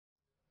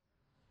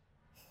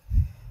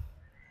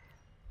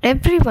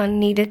Everyone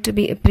needed to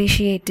be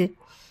appreciated.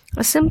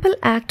 A simple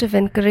act of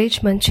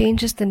encouragement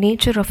changes the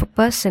nature of a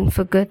person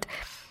for good.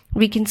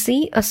 We can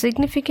see a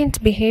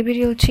significant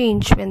behavioral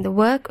change when the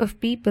work of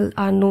people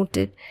are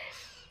noted.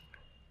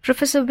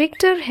 Professor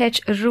Victor H.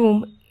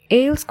 Room,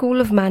 Yale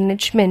School of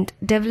Management,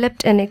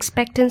 developed an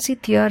expectancy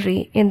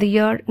theory in the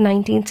year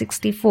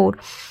 1964,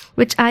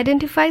 which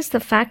identifies the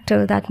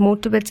factor that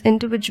motivates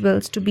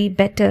individuals to be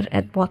better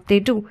at what they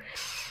do.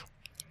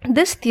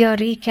 This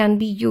theory can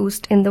be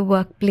used in the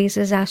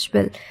workplaces as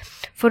well.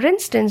 For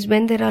instance,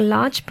 when there are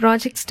large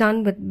projects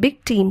done with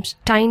big teams,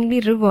 timely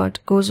reward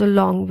goes a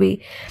long way.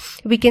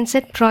 We can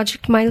set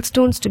project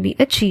milestones to be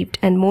achieved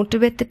and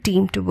motivate the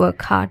team to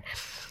work hard.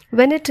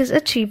 When it is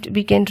achieved,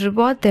 we can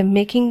reward them,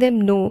 making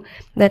them know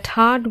that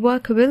hard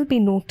work will be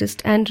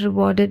noticed and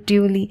rewarded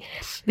duly.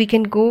 We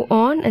can go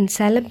on and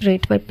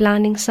celebrate by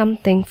planning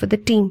something for the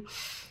team.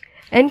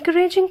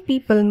 Encouraging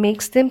people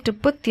makes them to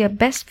put their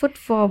best foot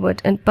forward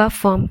and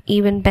perform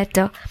even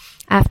better.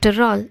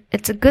 After all,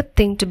 it's a good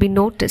thing to be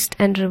noticed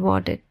and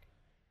rewarded.